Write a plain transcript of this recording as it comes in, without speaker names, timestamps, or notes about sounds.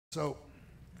So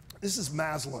this is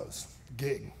Maslow's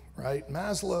gig, right?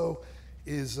 Maslow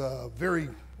is very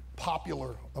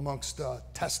popular amongst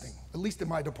testing, at least in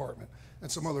my department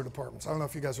and some other departments. I don't know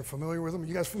if you guys are familiar with him.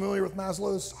 You guys familiar with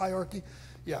Maslow's hierarchy?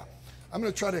 Yeah. I'm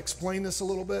going to try to explain this a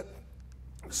little bit.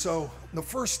 So the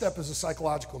first step is the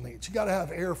psychological needs. You got to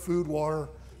have air, food, water,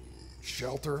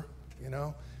 shelter, you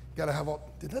know. You got to have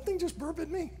all, did that thing just burp at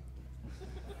me?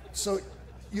 So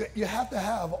you have to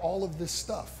have all of this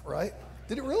stuff, right?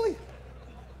 Did it really?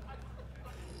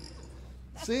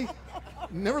 See?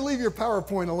 Never leave your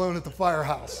PowerPoint alone at the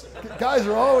firehouse. Guys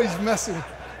are always messing.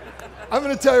 I'm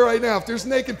going to tell you right now, if there's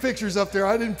naked pictures up there,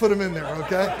 I didn't put them in there,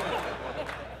 okay?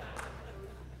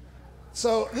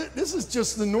 So this is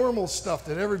just the normal stuff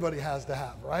that everybody has to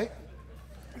have, right?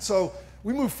 So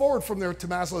we move forward from there to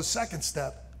Maslow's second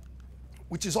step,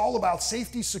 which is all about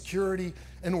safety, security,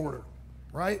 and order,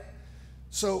 right?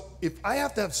 So if I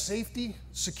have to have safety,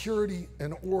 security,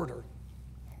 and order,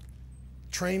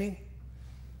 training,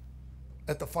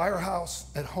 at the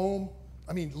firehouse, at home,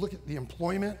 I mean, look at the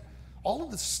employment, all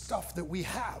of the stuff that we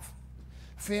have,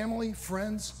 family,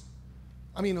 friends.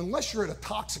 I mean, unless you're at a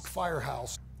toxic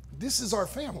firehouse, this is our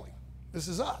family. This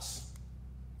is us.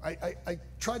 I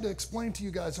tried to explain to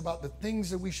you guys about the things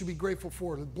that we should be grateful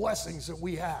for, the blessings that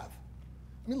we have.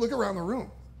 I mean, look around the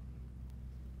room.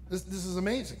 This is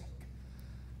amazing.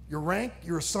 Your rank,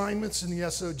 your assignments, and the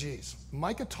SOGs.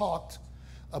 Micah talked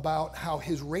about how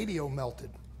his radio melted.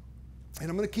 And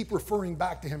I'm going to keep referring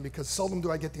back to him because seldom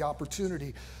do I get the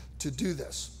opportunity to do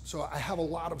this. So I have a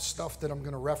lot of stuff that I'm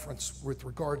going to reference with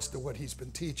regards to what he's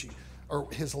been teaching,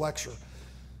 or his lecture.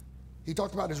 He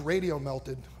talked about his radio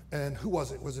melted, and who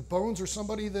was it? Was it Bones or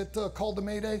somebody that called the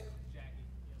Mayday?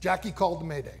 Jackie called the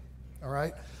Mayday, all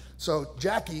right? So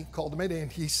Jackie called the Mayday,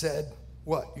 and he said,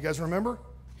 what? You guys remember?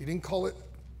 He didn't call it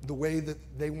the way that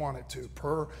they wanted to,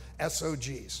 per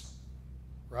SOGs,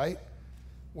 right?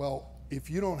 Well, if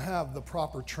you don't have the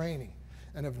proper training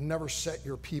and have never set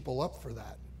your people up for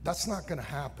that, that's not going to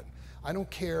happen. I don't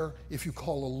care if you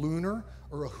call a lunar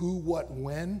or a who, what,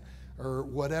 when, or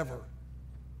whatever.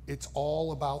 It's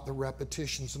all about the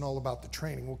repetitions and all about the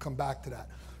training. We'll come back to that.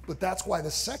 But that's why the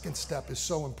second step is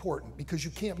so important, because you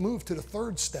can't move to the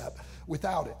third step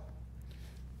without it,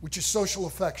 which is social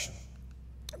affection,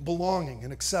 belonging,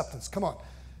 and acceptance. Come on.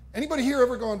 Anybody here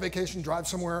ever go on vacation, drive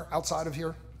somewhere outside of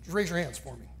here? Just raise your hands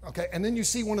for me, okay? And then you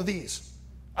see one of these.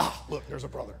 Ah, look, there's a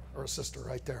brother or a sister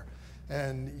right there.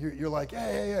 And you're like,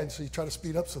 hey, and so you try to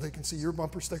speed up so they can see your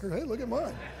bumper sticker. Hey, look at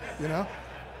mine, you know?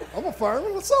 I'm a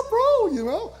fireman, what's up, bro, you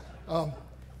know?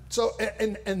 So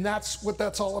that's what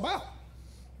that's all about,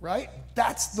 right?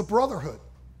 That's the brotherhood.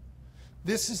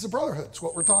 This is the brotherhood, it's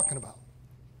what we're talking about,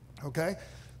 okay?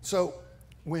 So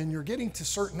when you're getting to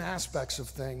certain aspects of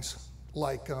things,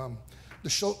 like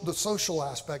the social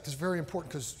aspect is very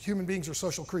important because human beings are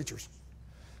social creatures.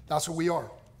 That's what we are.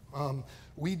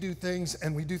 We do things,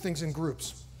 and we do things in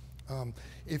groups.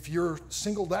 If you're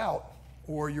singled out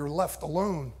or you're left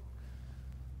alone,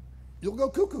 you'll go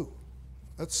cuckoo.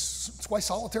 That's why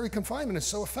solitary confinement is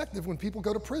so effective when people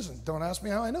go to prison. Don't ask me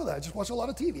how I know that. I just watch a lot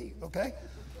of TV, okay?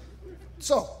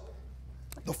 So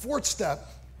the fourth step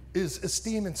is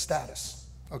esteem and status,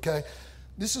 okay?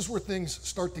 This is where things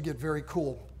start to get very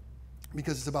cool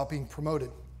because it's about being promoted,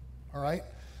 all right?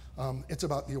 It's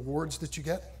about the awards that you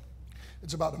get.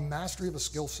 It's about the mastery of a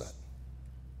skill set.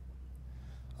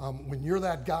 When you're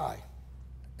that guy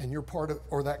and you're part of,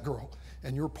 or that girl,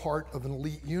 and you're part of an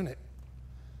elite unit,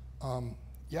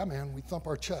 yeah, man, we thump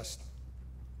our chest.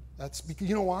 That's because,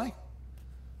 you know why?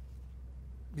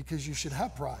 Because you should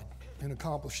have pride in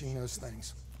accomplishing those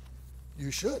things.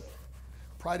 You should.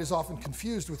 Pride is often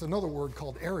confused with another word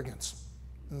called arrogance.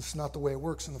 And it's not the way it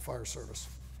works in the fire service.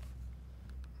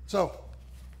 So,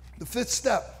 the fifth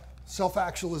step,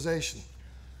 self-actualization.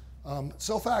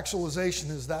 Self-actualization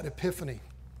is that epiphany.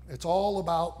 It's all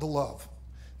about the love.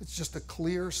 It's just a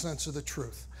clear sense of the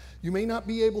truth. You may not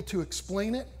be able to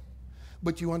explain it,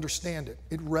 but you understand it.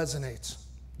 It resonates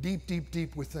deep, deep,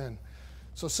 deep within.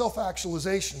 So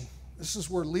self-actualization, this is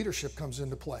where leadership comes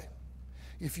into play.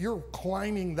 If you're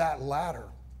climbing that ladder,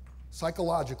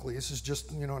 psychologically, this is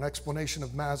just, you know, an explanation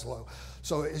of Maslow.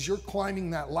 So as you're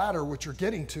climbing that ladder, what you're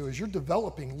getting to is you're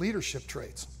developing leadership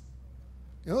traits.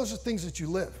 You know, those are things that you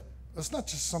live. That's not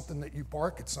just something that you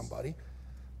bark at somebody.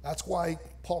 That's why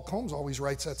Paul Combs always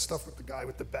writes that stuff with the guy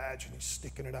with the badge and he's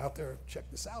sticking it out there. Check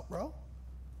this out, bro.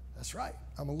 That's right,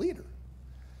 I'm a leader.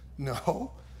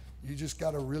 No, you just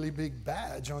got a really big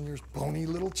badge on your bony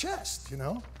little chest, you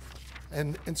know?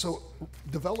 And so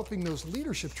developing those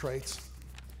leadership traits,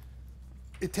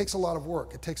 it takes a lot of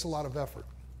work. It takes a lot of effort,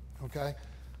 okay?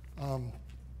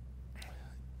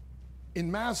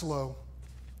 in Maslow,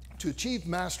 to achieve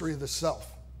mastery of the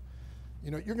self,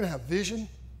 you're going to have vision,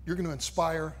 you're going to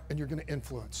inspire, and you're going to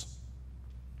influence.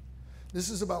 This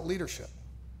is about leadership.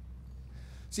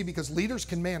 See, because leaders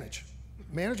can manage.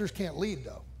 Managers can't lead,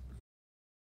 though.